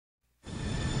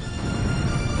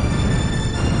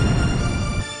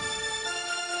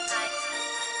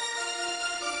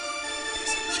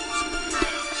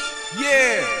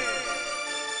Yeah.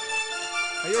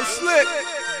 Hey, yo, Slick.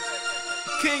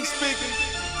 King speaking.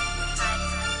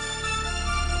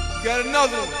 Got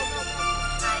another one.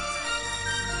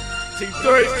 Take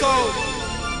 30 toes.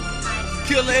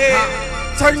 Kill the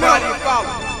head. Turn up.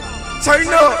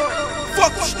 Turn up.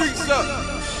 Fuck the streets up.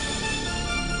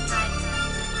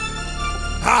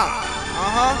 Ha.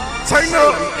 Turn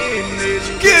up.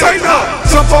 Turn up.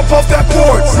 Jump up off that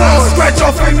porch. Scratch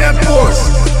off in that porch.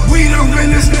 We the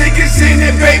realest niggas in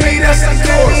it, baby, that's the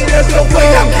course. The way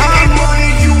I'm getting money,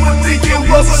 you would think it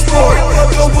was a sport.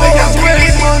 The way I'm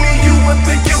getting money, you would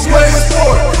think it was a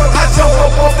sport. I jump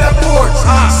up off that porch,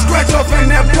 scratch off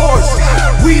in that porch.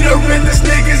 We the realest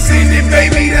niggas in it,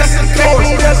 baby, that's the course.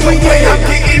 The way I'm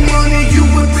getting money, you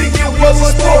would think it was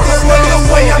a sport. The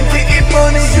way I'm getting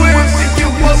money, you would think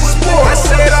it was a sport. I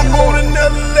said I'm on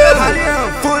another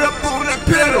level, foot up on that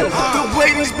pedal. The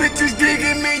way these bitches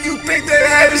digging me, you think they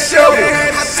had a shuttle.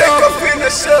 I take off in the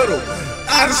shuttle,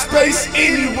 out of space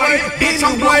anyway.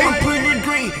 Anyway, pretty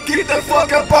green, get the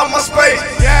fuck up out my space.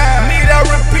 Need I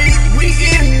repeat, we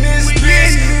in this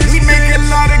bitch. We make a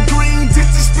lot of green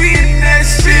just to spin that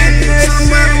shit.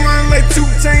 Turn around like 2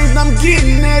 times, I'm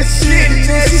getting that shit.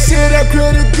 She said I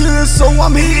credit good, so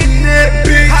I'm hitting that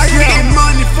bitch. Getting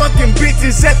money, fucking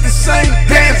bitches at the same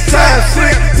damn time.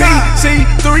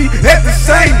 DC3 at the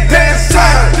same damn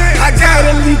time. I got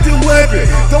a lethal weapon,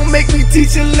 don't make me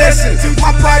teach a lesson.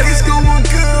 My pocket's going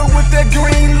good with that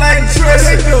green light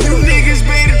dressing. You niggas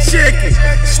better check it,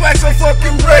 swag so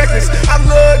fucking reckless. I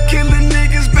love killing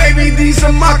niggas, baby, these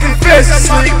are my confessions.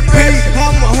 I'm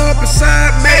a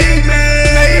 100% made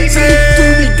man.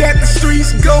 T3 got the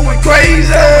streets going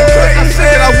crazy. I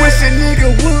said I wish a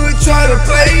nigga would try to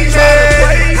play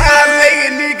me. I lay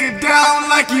a nigga down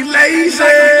like he lazy.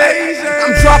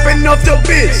 I'm dropping off your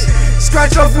bitch,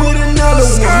 scratch off with another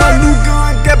one. My new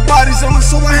gun got bodies on it,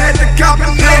 so I had to cop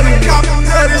another one.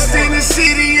 This in the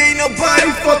city, ain't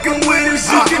nobody fucking with us.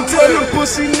 You can tell them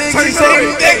pussy niggas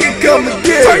ain't they can come and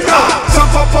get it.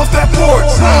 Jump up off that porch,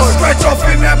 scratch off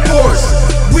in that porch.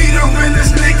 We the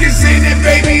realest niggas in it,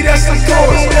 baby, that's the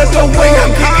course. The way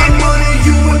I'm getting money,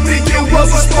 you would think it was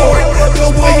a sport.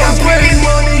 The way I'm getting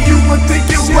money, you would think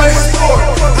it was a sport.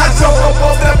 I jump up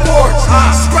off that porch,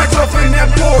 scratch off in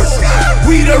that porch.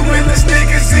 We the realest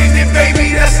niggas in it,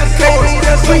 baby, that's the course.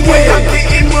 The way I'm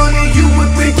getting money, you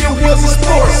would think it was a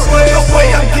sport. The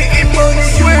way I'm getting money,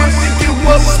 you would think it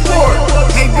was a sport.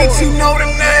 Hey bitch, you know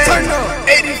the name,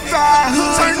 85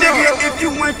 hood, nigga. If you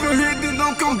ain't from here, then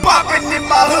don't come bopping in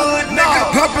my hood,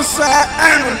 nigga. Homicide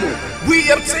animal, we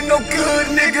up to no good,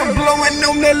 nigga. Blowing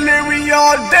on that Larry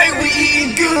all day, we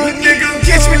eating good, nigga.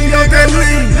 Catch me on that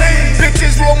lean,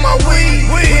 bitches roll my weed.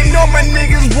 And all my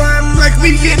niggas rhyme like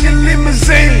we in the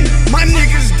limousine. My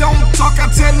niggas don't talk, I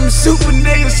tell them shoot when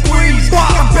they squeeze.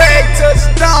 My bag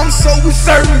touchdown, so we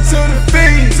serving to the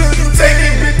fiends. You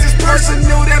taking bitches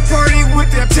personal, that party with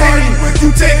that team.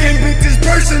 You taking bitches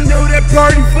personal, that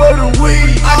party for the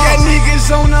weed. I got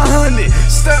niggas on 100,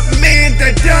 stuck man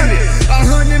that done it.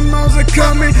 100 miles are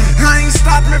coming, I ain't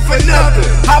stopping for nothing.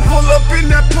 I pull up in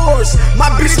that Porsche,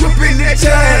 my bitch whipping that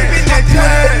tag. I'm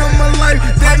putting on my life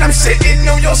that I'm shitting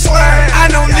on your swag. I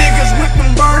know niggas with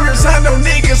them burners, I know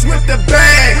niggas with the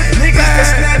bag. Niggas that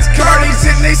snatch cardies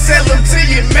and they sell them to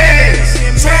your man.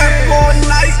 Trap all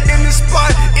night in the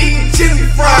spot, eating chili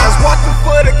fries. Walking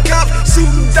for the cops,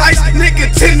 shooting dice,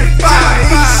 nigga 10 to 5.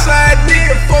 East side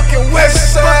nigga, fucking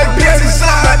west side bitches.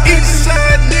 I'm an east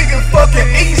side nigga, fucking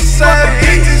east side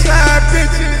bitches.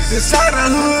 This how the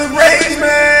hood raised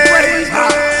me.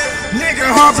 Nigga,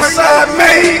 homicide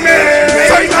made me.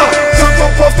 Jump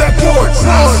up off that porch,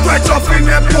 scratch off in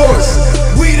that porch.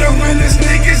 We the realest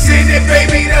niggas in it,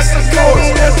 baby, that's the course.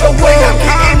 The way I'm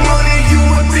getting money, you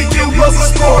would think it was a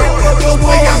sport. The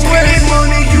way I'm getting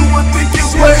money, you would think it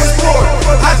was a sport.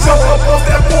 I jump up off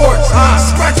that porch,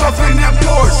 scratch off in that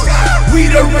porch.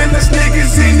 We the realest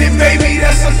niggas in it, baby,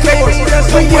 that's the course.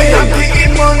 The way I'm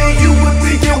getting money, you would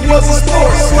think it was a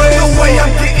sport. The way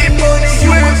I'm getting money,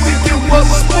 you would think it was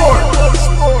a sport.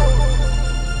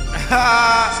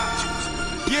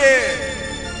 Yeah.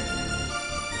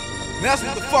 That's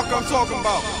what the fuck I'm talking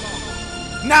about.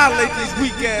 Annihilate these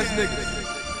weak ass niggas.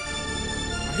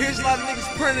 Here's a lot of niggas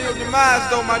printing your demise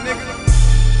though, my nigga.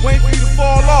 Waiting for you to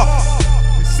fall off.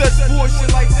 And such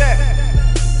bullshit like that.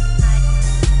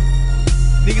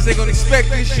 Niggas ain't gonna expect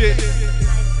this shit.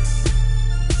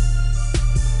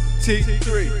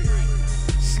 T3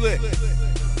 Slick.